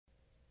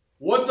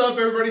What's up,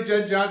 everybody?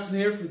 Jed Johnson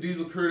here from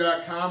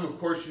dieselcrew.com. Of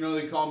course, you know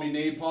they call me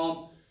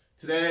Napalm.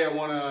 Today I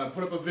want to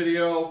put up a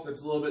video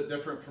that's a little bit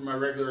different from my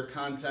regular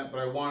content, but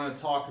I want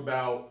to talk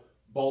about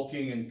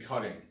bulking and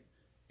cutting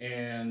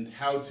and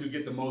how to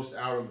get the most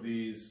out of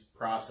these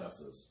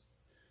processes.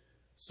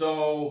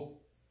 So,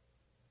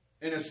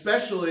 and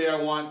especially I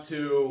want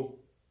to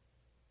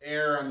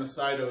err on the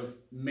side of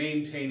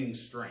maintaining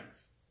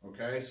strength,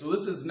 okay? So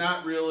this is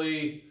not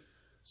really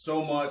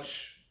so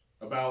much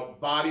about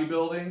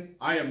bodybuilding.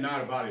 I am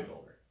not a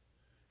bodybuilder.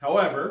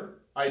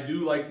 However, I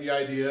do like the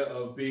idea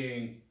of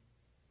being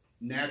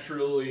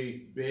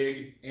naturally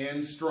big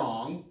and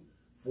strong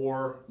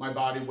for my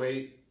body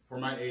weight, for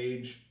my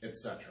age,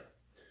 etc.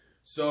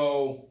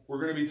 So we're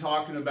going to be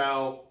talking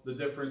about the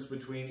difference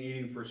between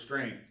eating for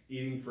strength,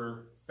 eating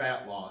for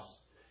fat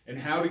loss, and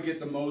how to get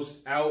the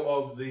most out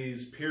of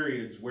these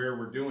periods where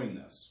we're doing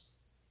this.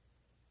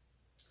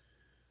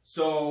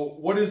 So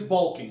what is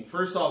bulking?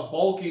 First off,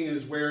 bulking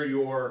is where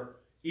you're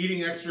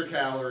eating extra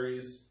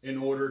calories in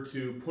order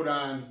to put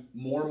on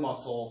more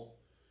muscle,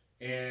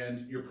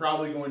 and you're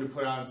probably going to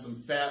put on some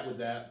fat with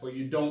that, but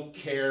you don't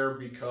care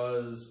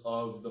because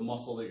of the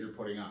muscle that you're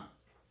putting on.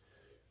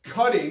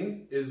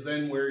 Cutting is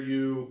then where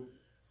you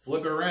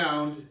flip it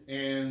around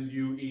and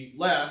you eat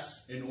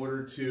less in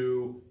order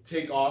to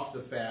take off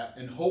the fat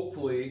and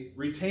hopefully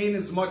retain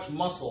as much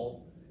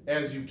muscle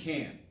as you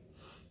can.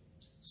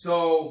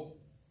 So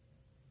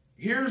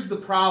here's the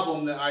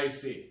problem that I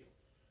see.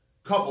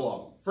 Couple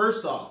of them.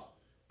 First off,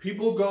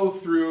 people go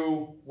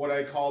through what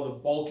I call the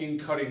bulking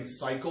cutting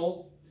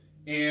cycle,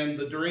 and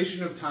the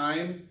duration of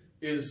time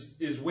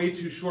is way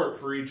too short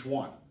for each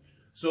one.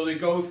 So they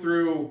go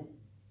through,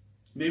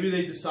 maybe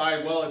they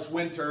decide, well, it's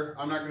winter,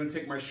 I'm not going to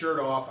take my shirt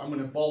off, I'm going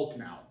to bulk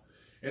now.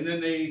 And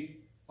then they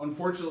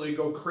unfortunately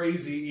go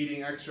crazy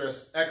eating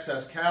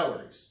excess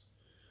calories.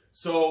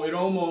 So it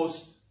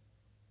almost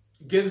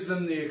gives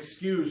them the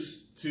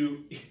excuse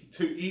to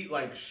eat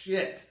like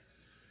shit.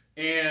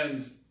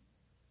 And,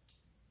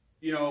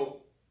 you know,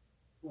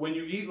 when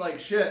you eat like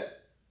shit,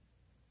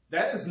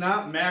 that is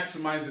not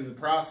maximizing the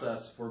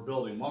process for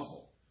building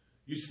muscle.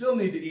 You still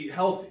need to eat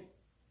healthy.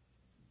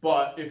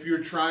 But if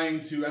you're trying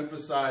to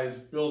emphasize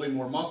building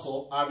more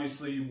muscle,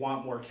 obviously you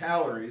want more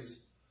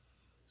calories.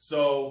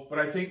 So, but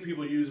I think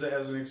people use it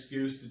as an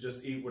excuse to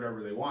just eat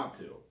whatever they want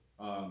to.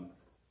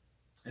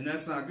 And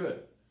that's not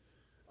good.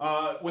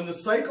 When the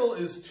cycle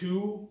is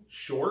too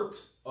short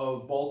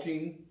of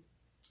bulking,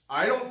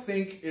 I don't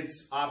think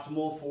it's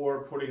optimal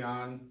for putting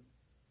on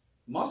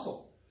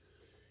muscle.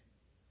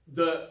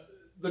 The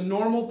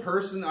normal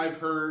person I've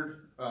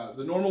heard,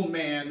 the normal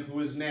man who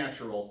is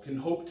natural can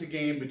hope to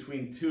gain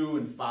between 2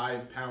 and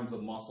 5 pounds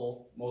of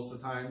muscle most of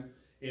the time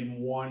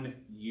in 1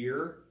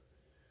 year.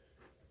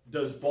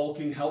 Does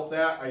bulking help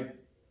that?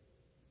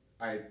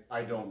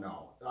 I don't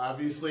know.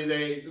 Obviously,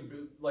 they,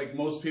 like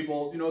most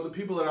people, you know, the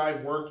people that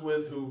I've worked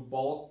with who've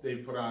bulked,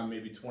 they've put on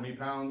maybe 20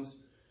 pounds.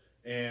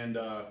 And,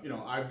 you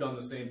know, I've done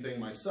the same thing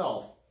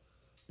myself.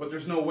 But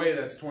there's no way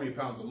that's 20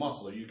 pounds of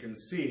muscle. You can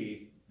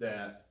see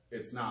that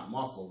it's not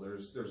muscle.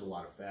 There's a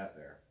lot of fat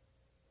there.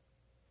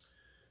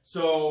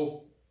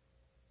 So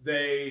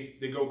they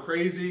go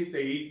crazy.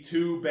 They eat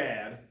too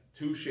bad,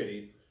 too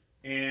shitty,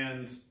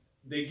 and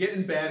they get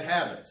in bad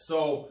habits.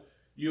 So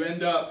you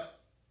end up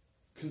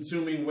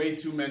consuming way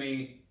too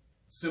many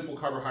simple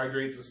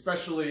carbohydrates,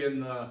 especially in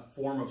the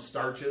form of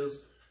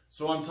starches.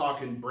 So I'm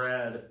talking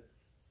bread,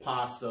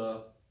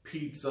 pasta,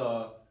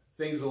 pizza,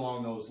 things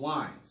along those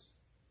lines.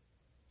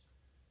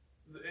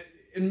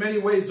 In many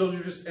ways, those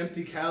are just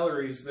empty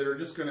calories that are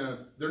just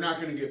they're not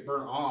gonna get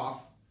burnt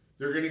off.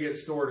 They're gonna get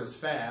stored as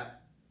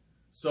fat.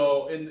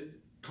 So, in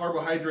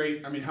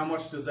carbohydrate, I mean, how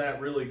much does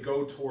that really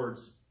go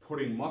towards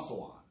putting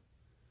muscle on?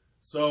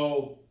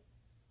 So,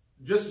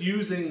 just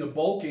using the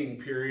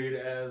bulking period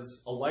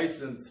as a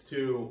license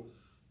to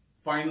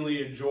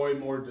finally enjoy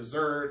more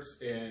desserts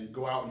and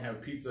go out and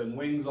have pizza and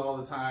wings all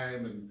the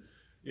time and,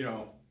 you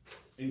know,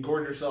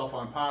 engorge yourself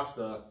on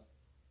pasta,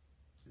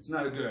 it's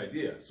not a good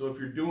idea. So if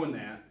you're doing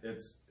that,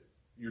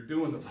 you're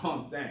doing the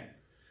wrong thing.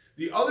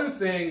 The other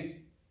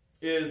thing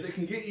is it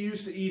can get you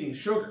used to eating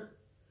sugar.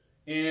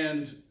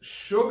 And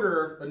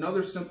sugar,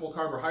 another simple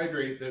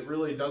carbohydrate that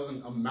really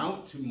doesn't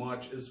amount to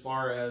much as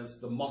far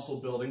as the muscle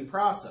building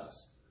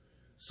process.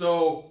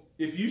 So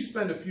if you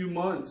spend a few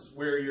months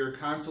where you're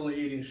constantly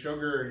eating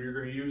sugar and you're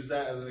going to use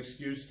that as an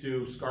excuse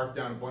to scarf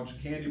down a bunch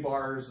of candy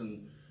bars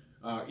and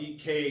eat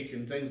cake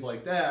and things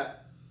like that,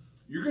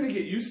 you're going to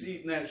get used to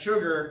eating that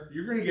sugar.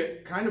 You're going to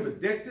get kind of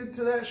addicted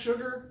to that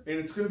sugar, and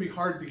it's going to be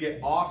hard to get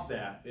off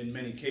that in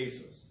many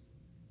cases.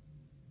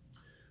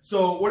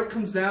 So what it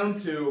comes down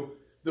to,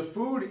 the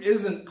food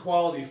isn't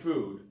quality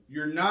food.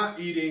 You're not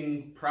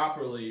eating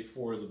properly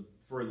for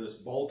this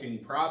bulking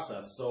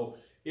process. So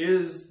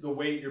is the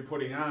weight you're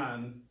putting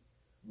on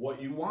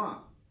what you want?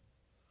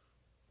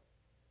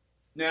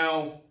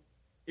 Now,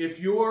 if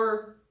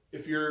your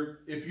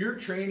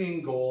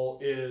training goal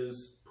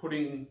is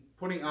putting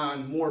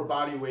on more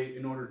body weight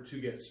in order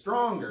to get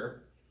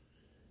stronger,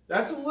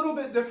 that's a little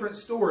bit different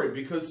story,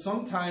 because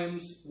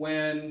sometimes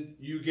when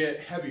you get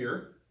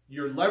heavier,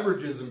 your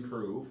leverages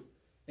improve,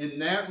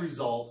 and that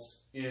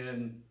results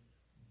in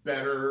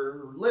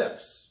better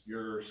lifts.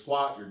 Your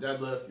squat, your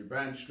deadlift, your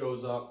bench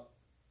goes up,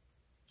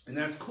 and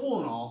that's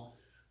cool and all.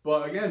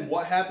 But again,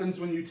 what happens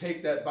when you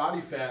take that body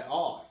fat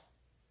off?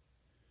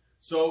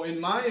 So in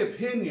my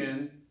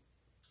opinion,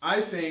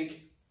 I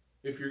think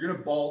if you're going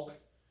to bulk,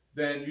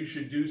 then you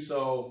should do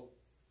so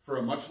for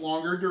a much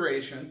longer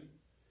duration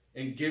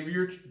and give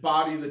your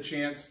body the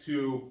chance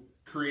to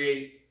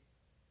create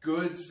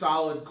good,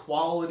 solid,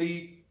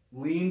 quality,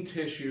 lean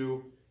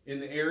tissue in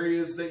the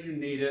areas that you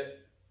need it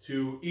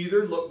to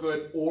either look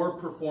good or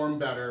perform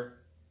better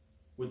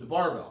with the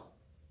barbell.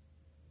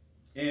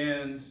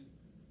 And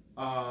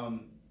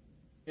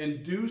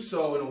do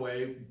so in a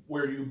way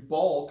where you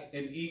bulk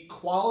and eat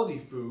quality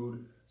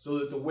food so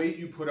that the weight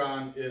you put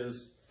on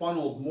is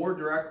funneled more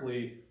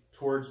directly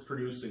towards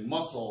producing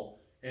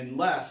muscle and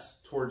less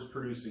towards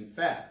producing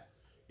fat.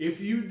 If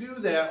you do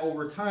that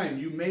over time,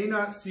 you may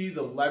not see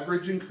the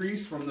leverage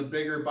increase from the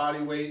bigger body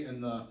weight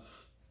and the,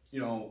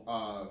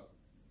 your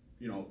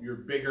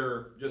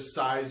bigger just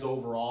size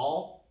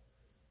overall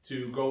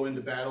to go into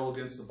battle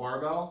against the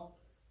barbell,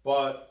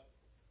 but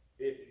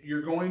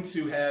you're going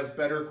to have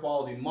better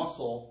quality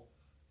muscle,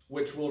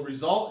 which will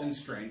result in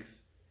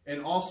strength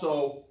and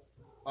also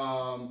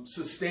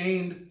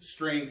sustained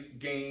strength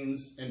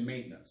gains and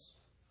maintenance.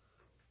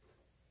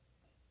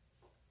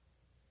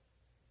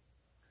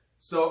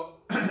 So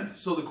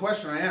the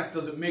question I asked,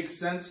 does it make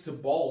sense to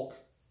bulk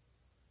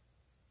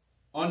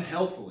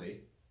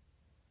unhealthily,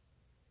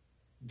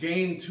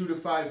 gain 2 to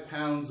 5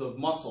 pounds of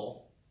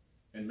muscle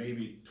and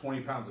maybe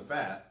 20 pounds of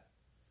fat,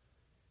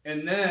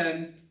 and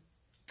then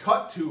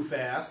cut too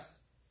fast,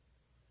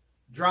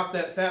 drop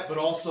that fat, but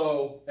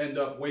also end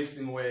up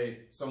wasting away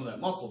some of that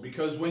muscle?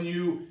 Because when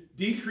you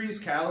decrease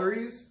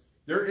calories,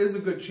 there is a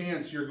good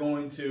chance you're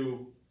going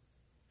to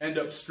end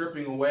up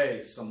stripping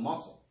away some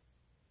muscle,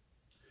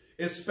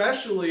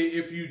 especially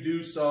if you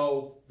do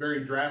so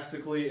very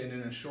drastically and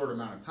in a short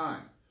amount of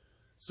time.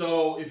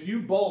 So if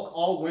you bulk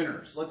all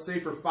winters, let's say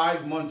for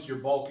 5 months you're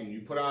bulking,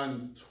 you put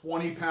on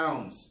 20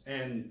 pounds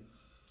and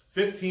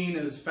 15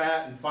 is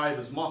fat and 5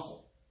 is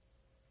muscle.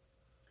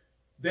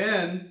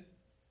 Then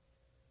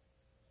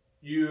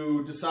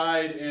you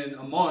decide in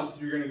a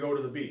month you're going to go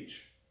to the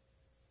beach.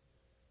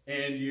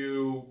 And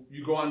you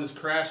go on this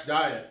crash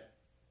diet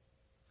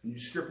and you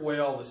strip away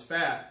all this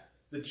fat.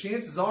 The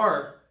chances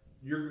are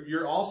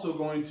you're also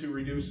going to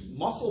reduce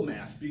muscle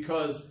mass,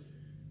 because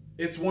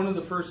it's one of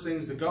the first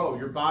things to go.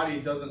 Your body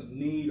doesn't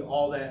need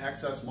all that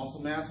excess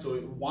muscle mass, so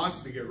it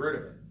wants to get rid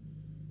of it.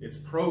 It's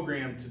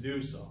programmed to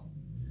do so.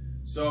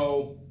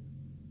 So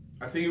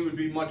I think it would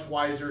be much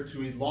wiser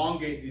to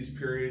elongate these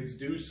periods,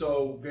 do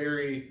so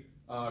very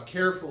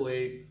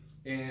carefully,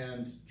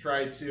 and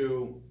try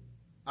to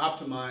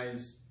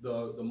optimize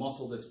the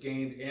muscle that's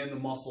gained and the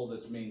muscle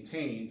that's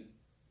maintained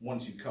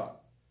once you cut.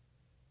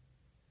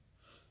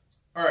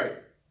 All right.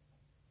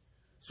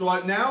 So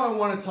now I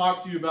want to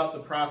talk to you about the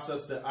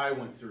process that I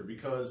went through,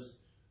 because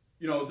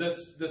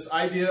this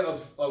idea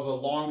of a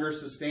longer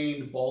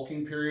sustained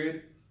bulking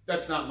period,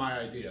 that's not my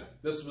idea.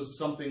 This was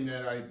something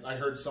that I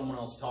heard someone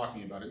else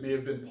talking about. It may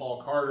have been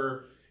Paul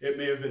Carter. It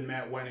may have been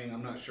Matt Wenning.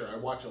 I'm not sure. I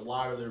watch a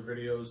lot of their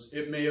videos.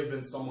 It may have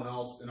been someone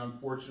else, and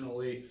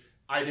unfortunately,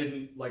 I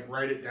didn't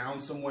write it down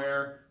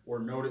somewhere or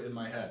note it in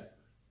my head.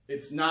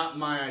 It's not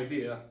my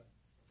idea,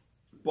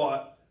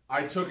 but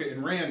I took it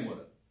and ran with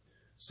it.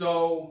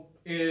 So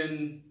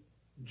in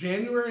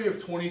January of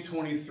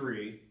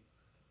 2023,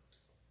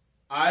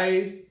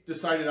 I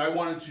decided I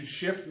wanted to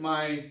shift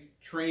my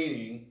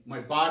training, my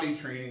body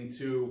training,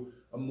 to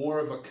a more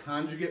of a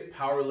conjugate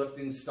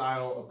powerlifting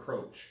style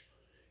approach.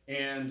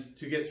 And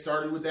to get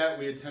started with that,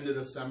 we attended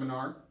a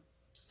seminar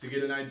to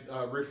get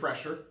a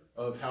refresher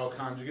of how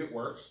conjugate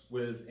works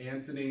with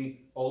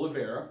Anthony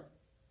Oliveira.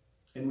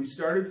 And we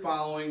started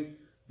following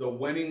the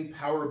Wenning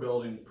Power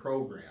Building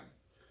program.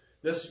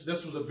 This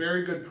was a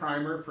very good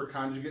primer for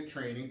conjugate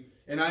training.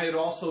 And I had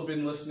also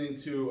been listening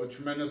to a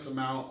tremendous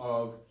amount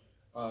of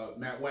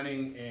Matt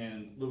Wenning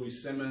and Louis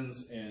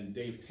Simmons and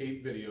Dave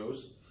Tate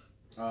videos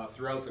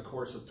throughout the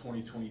course of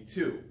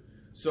 2022.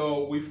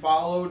 So we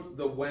followed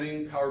the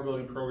Wenning Power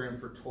Building program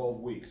for 12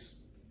 weeks.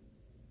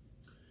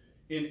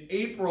 In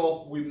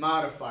April, we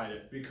modified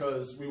it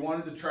because we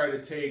wanted to try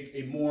to take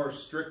a more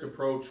strict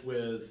approach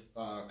with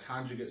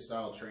conjugate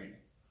style training.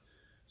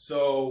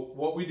 So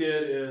what we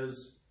did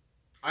is,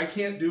 I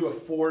can't do a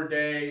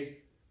 4-day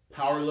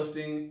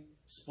powerlifting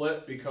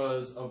split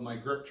because of my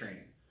grip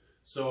training.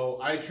 So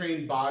I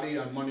train body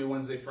on Monday,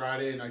 Wednesday,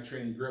 Friday, and I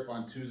train grip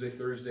on Tuesday,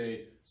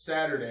 Thursday,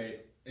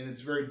 Saturday, and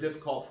it's very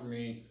difficult for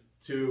me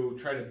to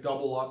try to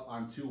double up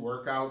on 2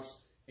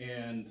 workouts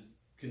and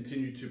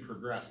continue to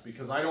progress,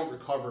 because I don't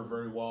recover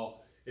very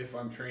well if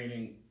I'm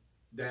training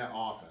that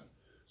often.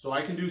 So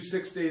I can do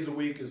 6 days a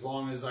week as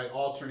long as I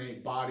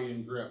alternate body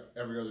and grip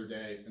every other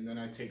day, and then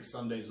I take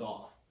Sundays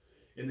off.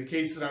 In the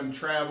case that I'm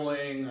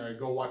traveling or I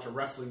go watch a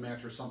wrestling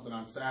match or something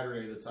on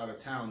Saturday that's out of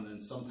town, then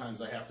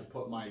sometimes I have to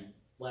put my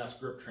last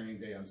grip training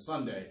day on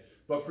Sunday.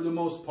 But for the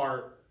most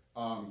part,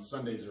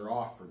 Sundays are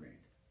off for me.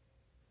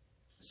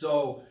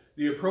 So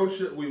the approach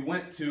that we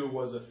went to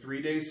was a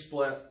 3-day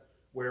split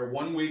where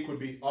 1 week would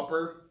be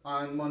upper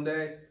on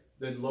Monday,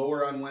 then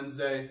lower on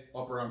Wednesday,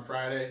 upper on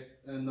Friday.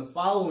 And the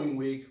following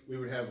week, we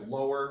would have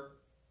lower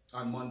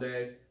on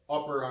Monday,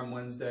 upper on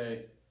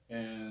Wednesday,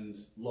 and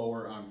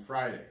lower on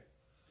Friday.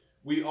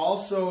 We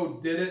also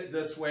did it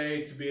this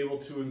way to be able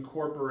to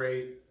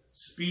incorporate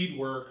speed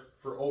work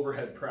for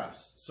overhead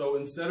press. So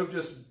instead of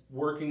just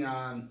working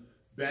on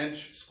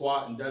bench,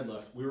 squat, and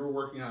deadlift, we were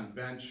working on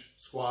bench,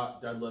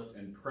 squat, deadlift,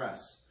 and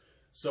press.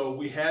 So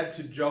we had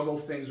to juggle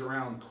things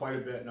around quite a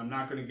bit, and I'm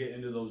not going to get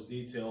into those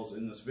details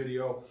in this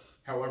video.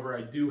 However,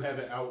 I do have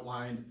it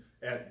outlined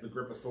at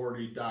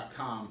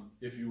thegripauthority.com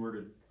if you were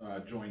to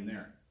join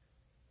there.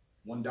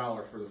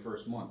 $1 for the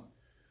first month.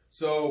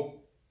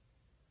 So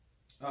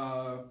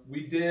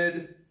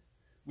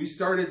we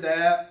started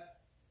that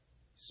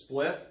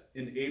split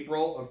in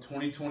April of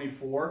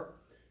 2024,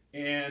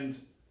 and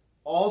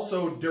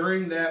also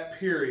during that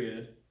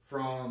period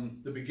from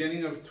the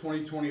beginning of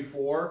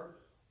 2024,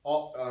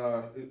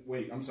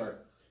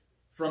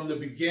 from the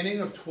beginning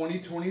of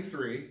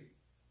 2023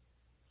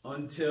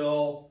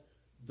 until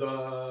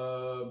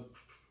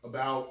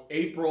about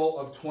April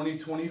of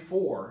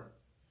 2024,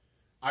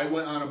 I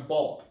went on a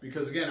bulk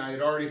because, again, I had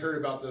already heard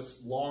about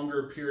this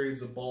longer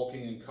periods of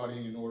bulking and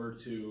cutting in order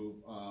to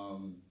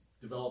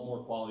develop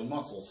more quality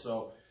muscle.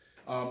 So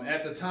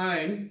at the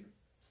time,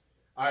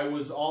 I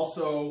was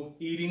also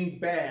eating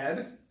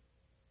bad,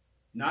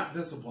 not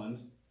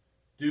disciplined,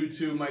 due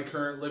to my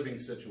current living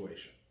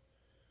situation.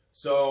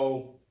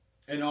 So,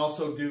 and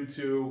also due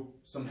to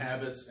some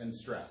habits and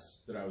stress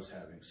that I was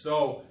having.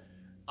 So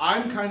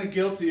I'm kind of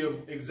guilty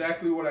of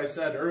exactly what I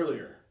said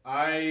earlier.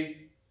 I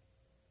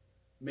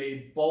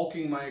made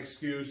bulking my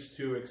excuse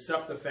to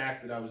accept the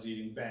fact that I was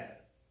eating bad.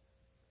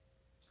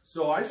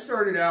 So I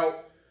started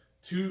out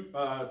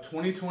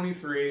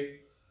 2023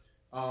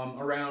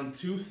 around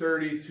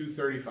 230,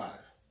 235.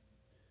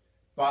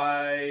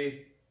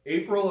 By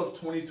April of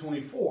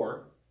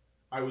 2024,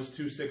 I was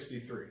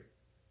 263.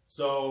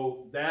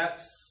 So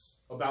that's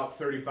about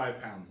 35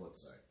 pounds,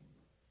 let's say.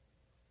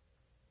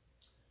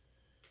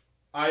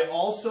 I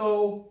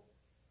also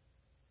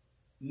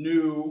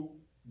knew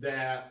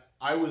that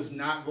I was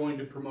not going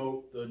to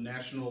promote the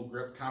national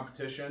grip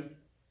competition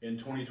in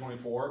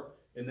 2024,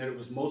 and that it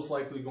was most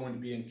likely going to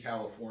be in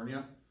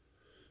California.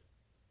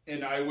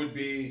 And I would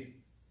be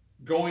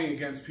going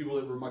against people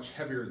that were much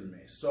heavier than me.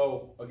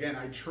 So again,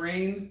 I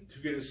trained to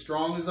get as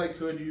strong as I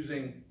could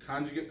using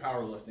conjugate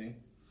powerlifting,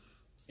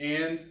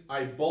 and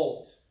I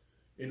bulked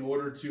in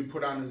order to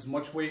put on as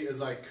much weight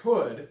as I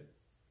could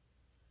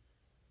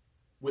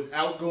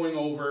without going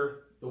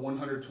over the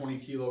 120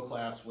 kilo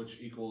class, which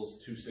equals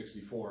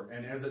 264.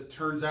 And as it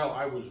turns out,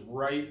 I was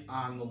right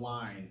on the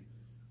line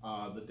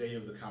the day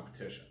of the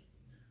competition.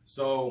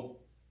 So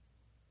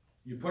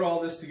you put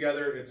all this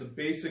together, it's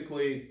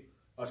basically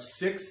a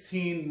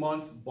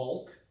 16-month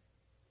bulk,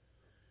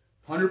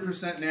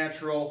 100%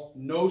 natural,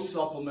 no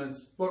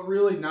supplements, but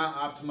really not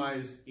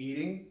optimized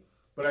eating.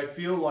 But I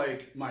feel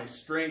like my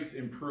strength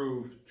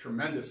improved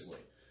tremendously.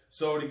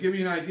 So to give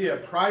you an idea,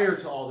 prior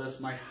to all this,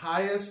 my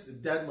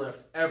highest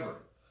deadlift ever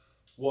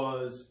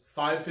was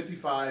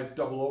 555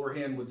 double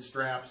overhand with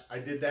straps. I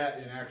did that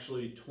in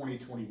actually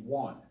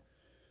 2021.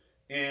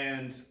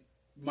 And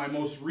my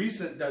most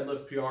recent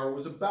deadlift PR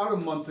was about a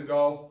month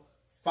ago,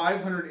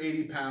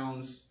 580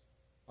 pounds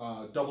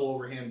double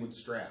overhand with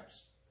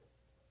straps.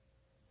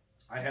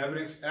 I have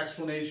an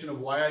explanation of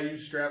why I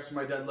use straps in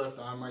my deadlift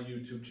on my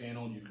YouTube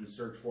channel, and you can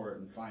search for it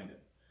and find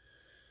it.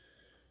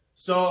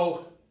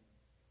 So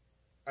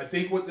I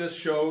think what this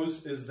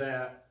shows is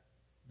that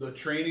the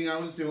training I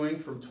was doing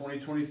from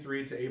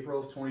 2023 to April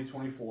of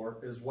 2024,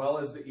 as well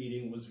as the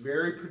eating, was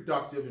very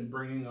productive in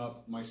bringing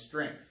up my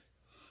strength.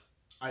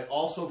 I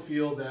also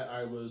feel that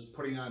I was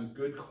putting on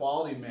good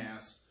quality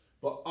mass,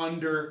 but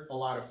under a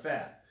lot of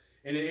fat.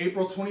 And in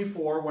April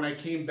 24, when I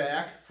came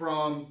back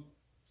from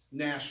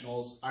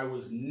Nationals, I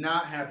was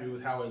not happy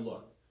with how I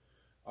looked.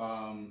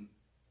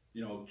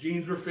 You know,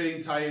 jeans were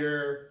fitting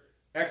tighter,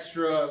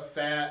 extra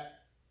fat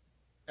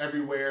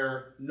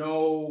everywhere,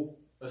 no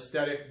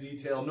aesthetic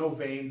detail, no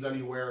veins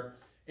anywhere,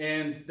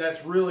 and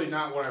that's really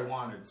not what I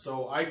wanted.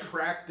 So I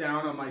cracked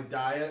down on my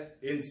diet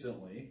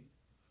instantly,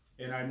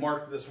 and I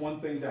marked this one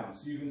thing down.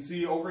 So you can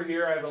see over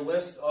here I have a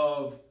list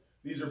of,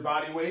 these are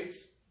body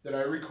weights that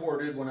I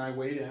recorded when I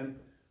weighed in.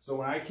 So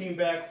when I came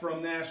back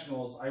from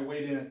Nationals, I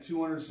weighed in at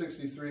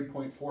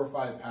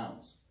 263.45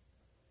 pounds.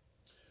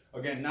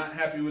 Again, not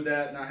happy with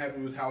that, not happy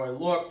with how I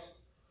looked.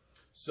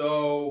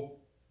 So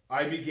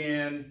I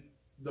began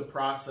the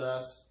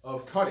process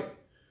of cutting.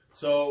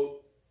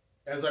 So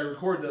as I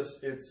record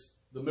this, it's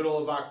the middle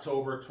of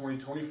October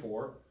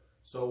 2024.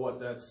 So what,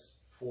 that's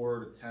 4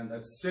 to 10,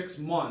 that's 6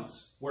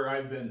 months where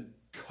I've been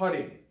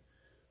cutting,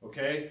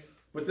 okay?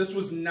 But this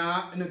was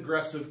not an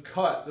aggressive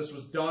cut. This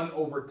was done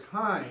over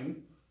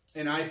time.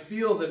 And I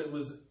feel that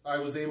I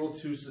was able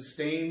to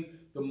sustain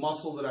the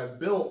muscle that I've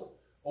built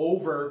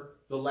over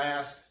the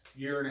last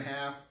year and a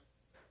half,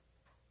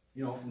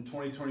 you know, from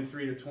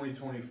 2023 to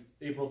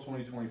April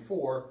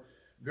 2024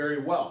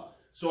 very well.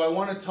 So I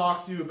want to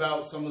talk to you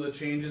about some of the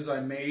changes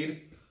I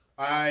made.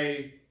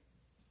 I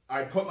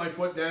put my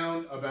foot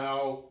down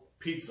about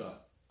pizza.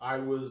 I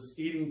was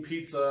eating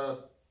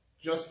pizza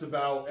just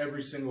about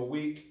every single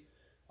week,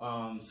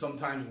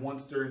 sometimes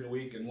once during the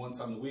week and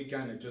once on the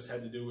weekend. It just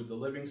had to do with the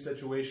living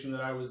situation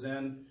that I was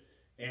in.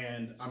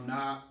 And I'm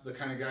not the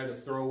kind of guy to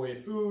throw away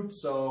food,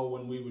 so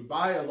when we would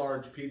buy a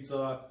large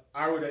pizza,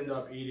 I would end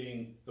up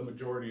eating the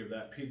majority of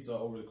that pizza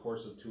over the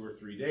course of 2 or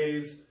 3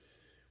 days.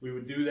 We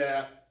would do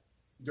that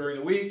during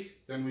the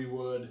week, then we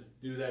would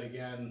do that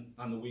again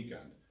on the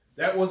weekend.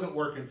 That wasn't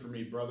working for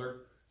me,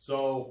 brother.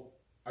 So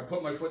I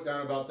put my foot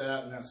down about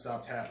that, and that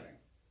stopped happening.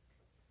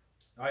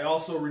 I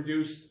also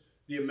reduced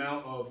the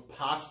amount of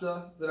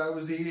pasta that I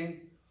was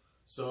eating.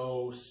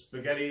 So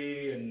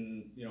spaghetti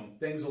and, you know,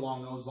 things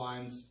along those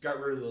lines.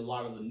 Got rid of a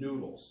lot of the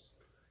noodles.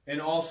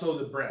 And also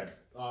the bread.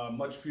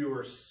 Much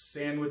fewer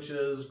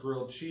sandwiches,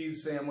 grilled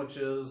cheese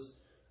sandwiches,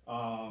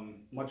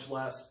 much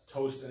less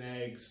toast and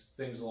eggs,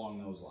 things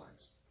along those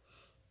lines.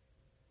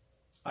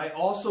 I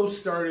also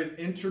started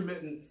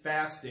intermittent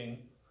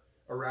fasting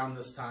around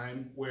this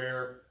time,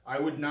 where I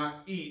would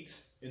not eat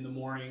in the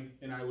morning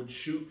and I would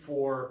shoot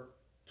for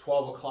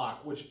 12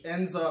 o'clock, which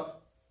ends up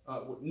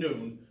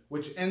noon,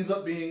 which ends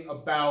up being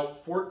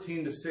about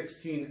 14 to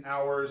 16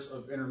 hours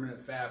of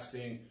intermittent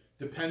fasting,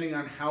 depending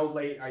on how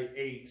late I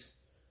ate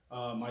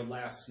my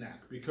last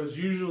snack. Because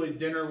usually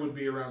dinner would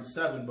be around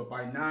 7, but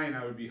by 9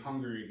 I would be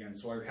hungry again,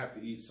 so I would have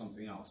to eat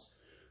something else.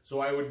 So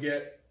I would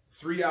get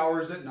 3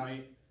 hours at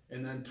night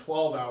and then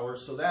 12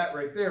 hours, so that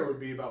right there would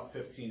be about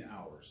 15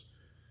 hours.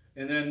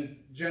 And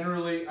then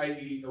generally I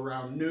eat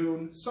around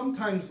noon,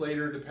 sometimes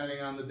later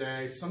depending on the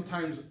day,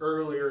 sometimes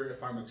earlier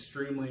if I'm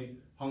extremely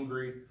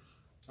hungry.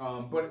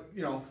 But,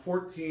 you know,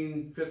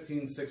 14,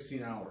 15,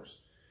 16 hours.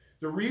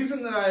 The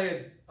reason that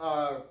I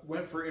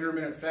went for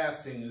intermittent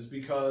fasting is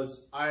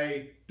because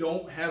I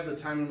don't have the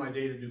time in my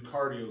day to do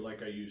cardio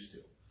like I used to.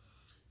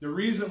 The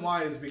reason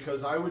why is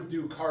because I would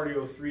do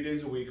cardio 3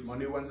 days a week,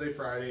 Monday, Wednesday,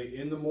 Friday,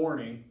 in the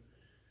morning.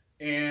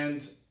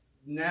 And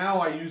now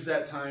I use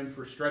that time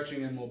for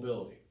stretching and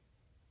mobility.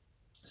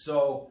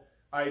 So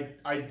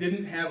I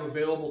didn't have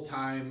available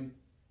time,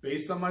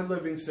 based on my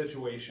living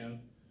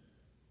situation,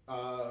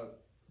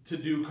 to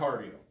do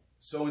cardio.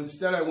 So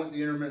instead I went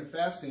the intermittent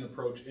fasting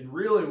approach. And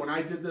really, when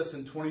I did this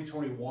in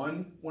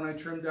 2021, when I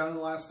trimmed down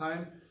the last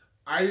time,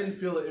 I didn't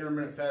feel that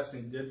intermittent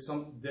fasting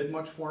did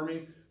much for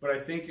me, but I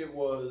think it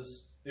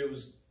was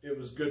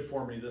good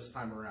for me this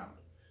time around.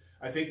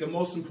 I think the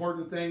most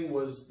important thing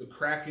was the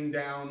cracking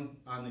down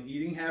on the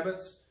eating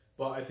habits,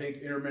 but I think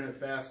intermittent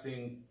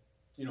fasting,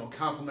 you know,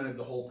 complemented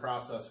the whole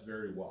process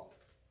very well.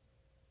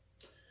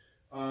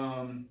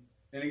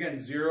 And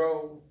again,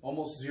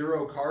 almost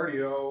zero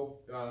cardio.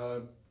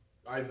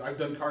 I've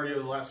done cardio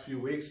the last few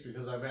weeks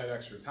because I've had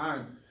extra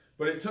time.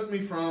 But it took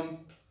me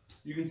from,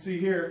 you can see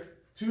here,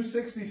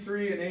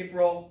 263 in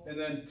April, and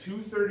then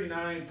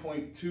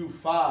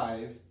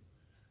 239.25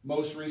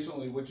 most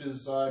recently, which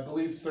is, I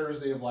believe,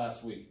 Thursday of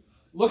last week.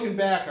 Looking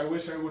back, I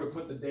wish I would have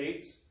put the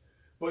dates.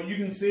 But you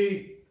can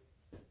see,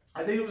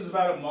 I think it was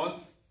about a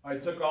month. I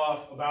took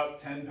off about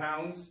 10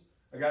 pounds.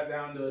 I got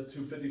down to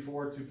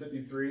 254,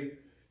 253.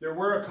 There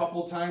were a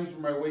couple times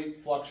where my weight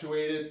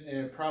fluctuated, and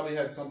it probably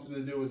had something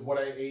to do with what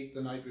I ate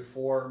the night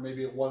before.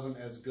 Maybe it wasn't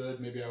as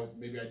good. Maybe I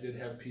did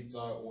have pizza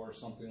or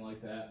something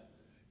like that.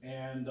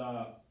 And,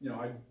 you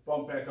know, I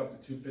bumped back up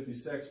to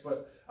 256,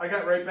 but I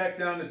got right back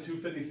down to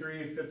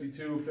 253,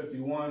 52,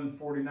 51,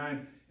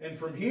 49. And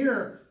from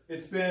here,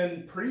 it's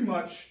been pretty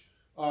much,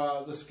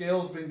 the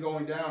scale's been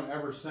going down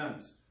ever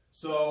since.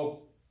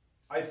 So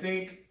I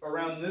think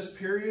around this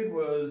period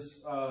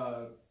was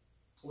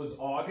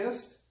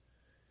August.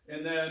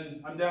 And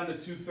then I'm down to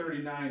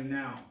 239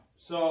 now.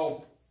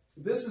 So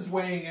this is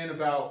weighing in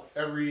about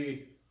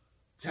every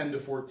 10 to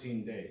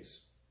 14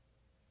 days.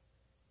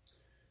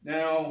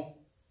 Now,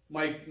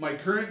 my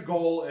current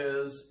goal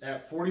is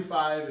at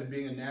 45 and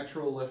being a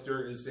natural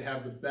lifter is to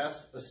have the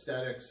best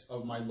aesthetics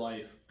of my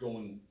life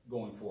going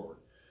forward.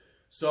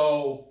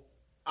 So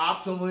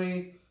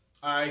optimally,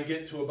 I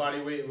get to a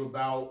body weight of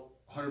about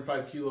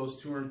 105 kilos,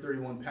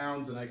 231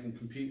 pounds, and I can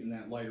compete in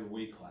that lighter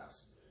weight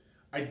class.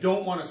 I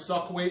don't want to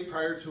suck weight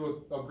prior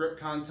to a grip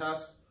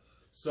contest,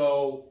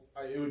 so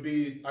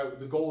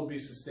the goal would be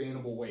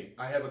sustainable weight.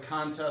 I have a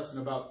contest in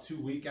about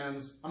 2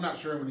 weekends. I'm not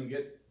sure I'm going to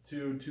get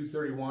to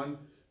 231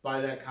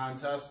 by that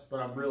contest, but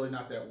I'm really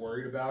not that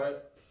worried about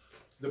it.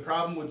 The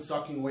problem with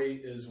sucking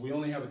weight is we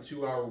only have a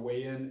 2-hour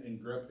weigh-in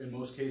and grip in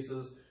most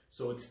cases,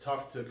 so it's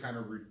tough to kind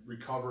of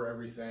recover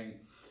everything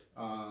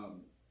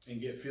and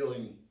get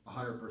feeling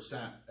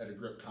 100% at a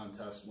grip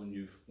contest when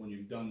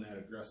you've done that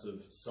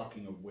aggressive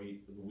sucking of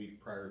weight the week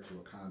prior to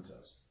a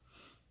contest.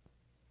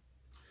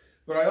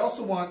 But I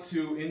also want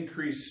to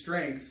increase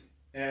strength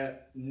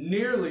at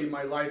nearly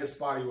my lightest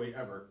body weight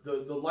ever.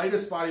 The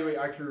lightest body weight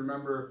I can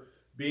remember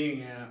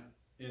being at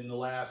in the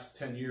last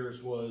 10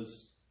 years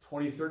was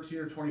 2013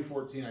 or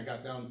 2014. I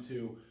got down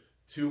to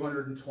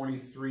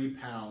 223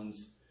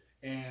 pounds.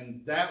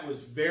 And that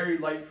was very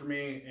light for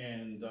me,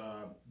 and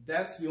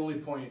that's the only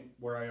point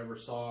where I ever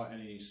saw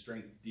any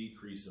strength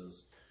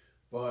decreases.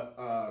 But,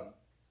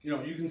 you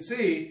know, you can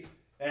see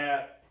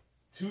at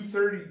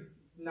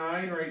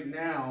 239 right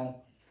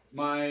now,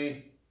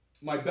 my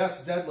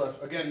best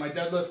deadlift, again, my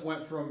deadlift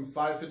went from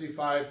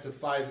 555 to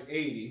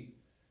 580,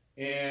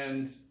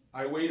 and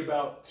I weighed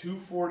about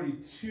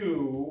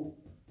 242,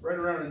 right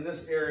around in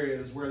this area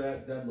is where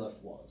that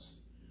deadlift was.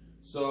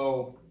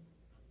 So,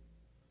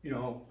 you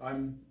know,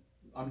 I'm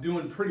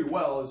doing pretty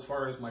well as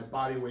far as my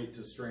body weight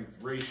to strength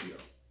ratio.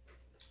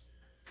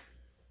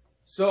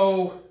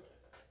 So,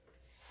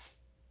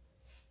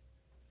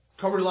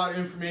 covered a lot of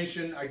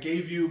information. I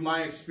gave you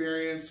my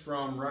experience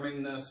from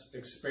running this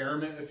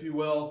experiment, if you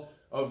will,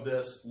 of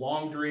this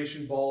long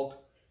duration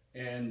bulk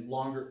and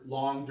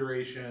long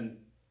duration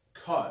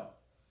cut.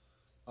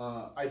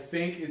 I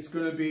think it's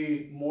going to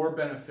be more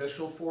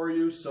beneficial for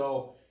you.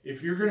 So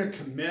if you're going to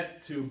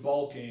commit to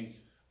bulking,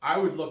 I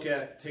would look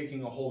at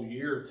taking a whole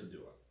year to do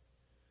it.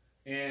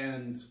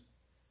 And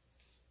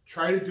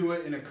try to do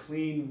it in a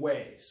clean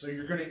way. So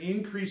you're going to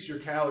increase your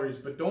calories,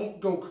 but don't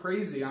go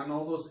crazy on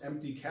all those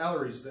empty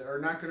calories that are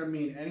not going to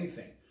mean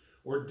anything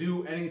or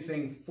do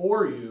anything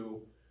for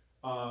you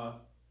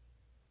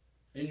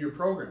in your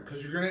program,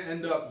 because you're going to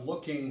end up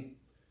looking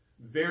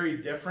very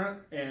different,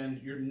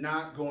 and you're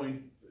not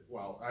going,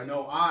 well, I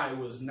know I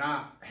was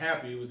not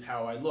happy with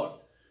how I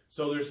looked.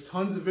 So there's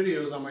tons of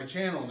videos on my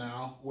channel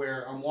now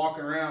where I'm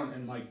walking around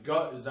and my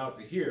gut is out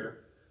to here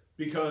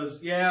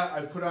because, yeah,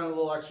 I've put on a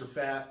little extra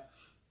fat.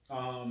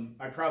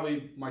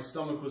 My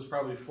stomach was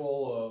probably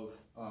full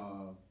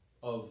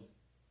of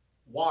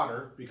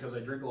water because I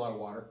drink a lot of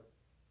water,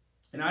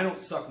 and I don't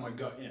suck my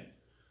gut in.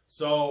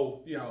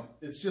 So, you know,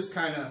 it's just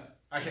kind of,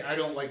 I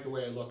don't like the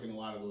way I look in a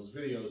lot of those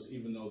videos,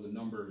 even though the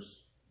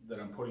numbers that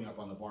I'm putting up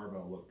on the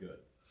barbell look good.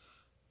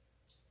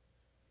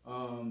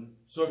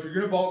 So if you're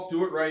going to bulk,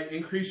 do it right.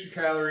 Increase your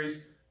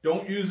calories.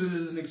 Don't use it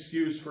as an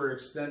excuse for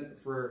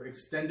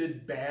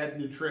extended bad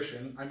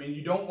nutrition. I mean,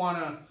 you don't want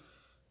to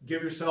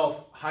give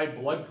yourself high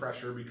blood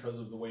pressure because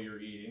of the way you're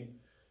eating,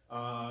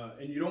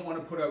 and you don't want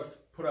to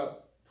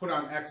put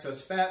on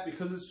excess fat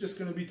because it's just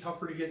going to be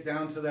tougher to get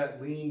down to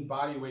that lean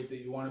body weight that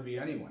you want to be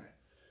anyway.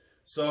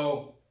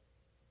 So,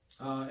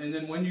 and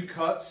then when you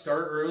cut,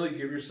 start early.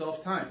 Give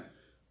yourself time.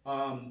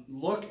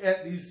 Look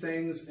at these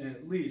things in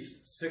at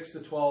least 6 to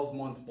 12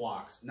 month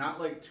blocks,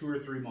 not like 2 or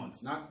 3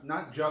 months,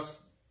 not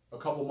just a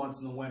couple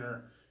months in the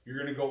winter. You're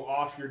going to go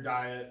off your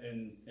diet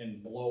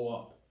and blow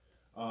up.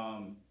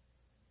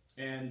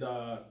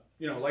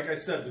 You know, like I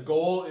said, the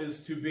goal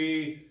is to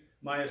be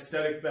my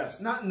aesthetic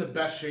best, not in the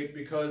best shape,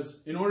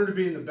 because in order to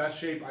be in the best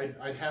shape,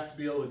 I'd have to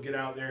be able to get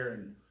out there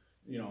and,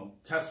 you know,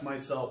 test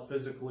myself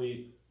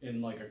physically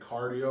in like a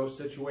cardio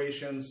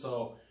situation.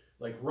 So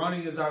like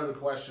running is out of the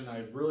question. I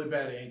have really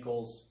bad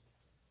ankles.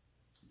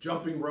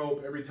 Jumping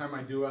rope, every time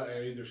I do it,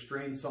 I either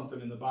strain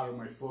something in the bottom of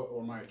my foot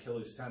or my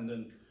Achilles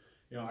tendon.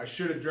 You know, I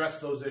should address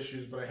those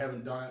issues, but I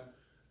haven't done it.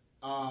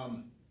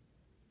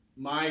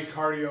 My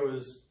cardio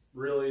is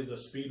really the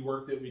speed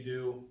work that we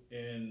do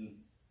in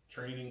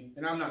training,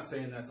 and I'm not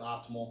saying that's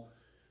optimal.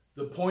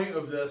 The point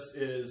of this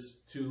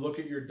is to look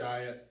at your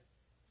diet,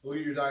 look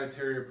at your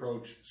dietary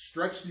approach,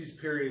 stretch these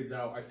periods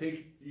out. I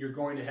think you're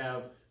going to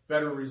have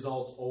better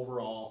results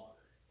overall,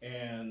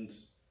 and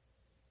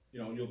you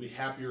know, you'll be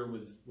happier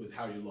with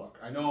how you look.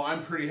 I know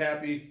I'm pretty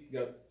happy.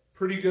 Got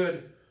pretty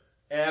good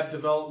ab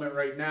development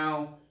right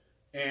now,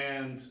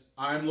 and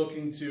I'm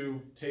looking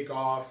to take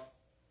off,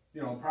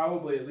 you know,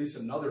 probably at least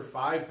another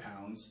 5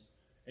 pounds,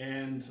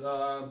 and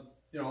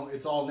you know,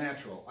 it's all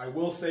natural. I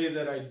will say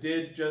that I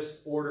did just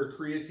order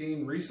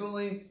creatine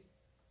recently.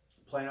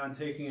 Plan on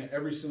taking it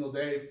every single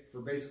day for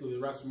basically the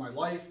rest of my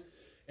life,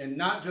 and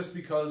not just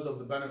because of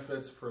the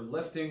benefits for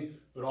lifting,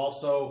 but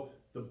also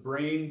the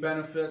brain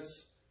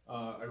benefits.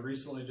 I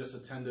recently just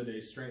attended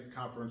a strength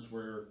conference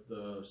where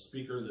the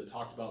speaker that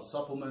talked about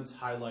supplements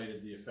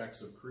highlighted the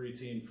effects of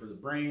creatine for the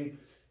brain.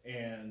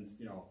 And,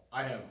 you know,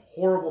 I have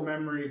horrible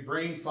memory,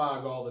 brain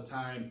fog all the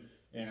time,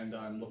 and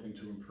I'm looking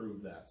to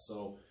improve that.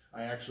 So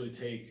I actually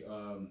take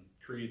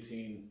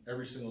creatine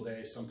every single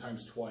day,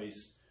 sometimes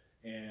twice,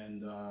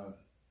 and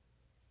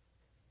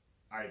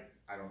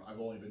I've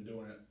only been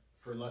doing it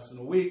for less than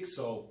a week,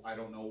 so I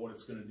don't know what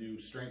it's going to do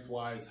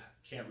strength-wise.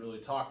 Can't really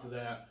talk to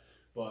that,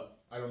 but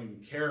I don't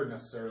even care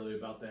necessarily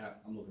about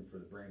that. I'm looking for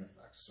the brain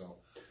effects. So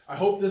I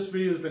hope this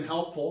video has been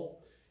helpful.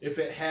 If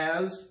it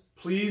has,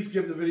 please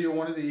give the video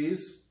one of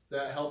these.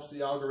 That helps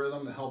the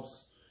algorithm. It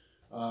helps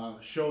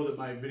show that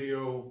my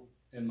video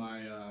and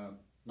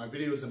my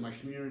videos in my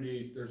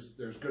community,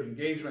 there's good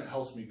engagement. It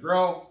helps me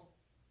grow.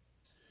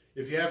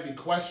 If you have any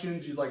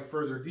questions, you'd like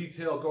further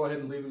detail, go ahead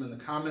and leave them in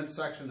the comments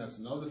section. That's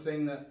another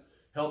thing that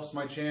helps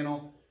my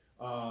channel.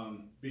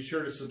 Be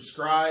sure to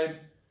subscribe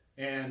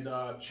and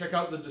check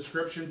out the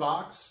description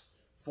box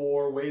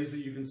for ways that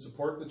you can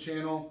support the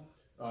channel,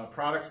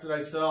 products that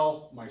I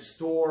sell, my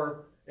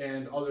store,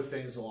 and other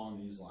things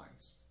along these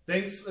lines.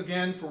 Thanks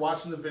again for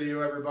watching the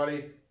video,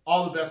 everybody.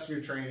 All the best in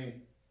your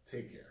training.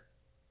 Take care.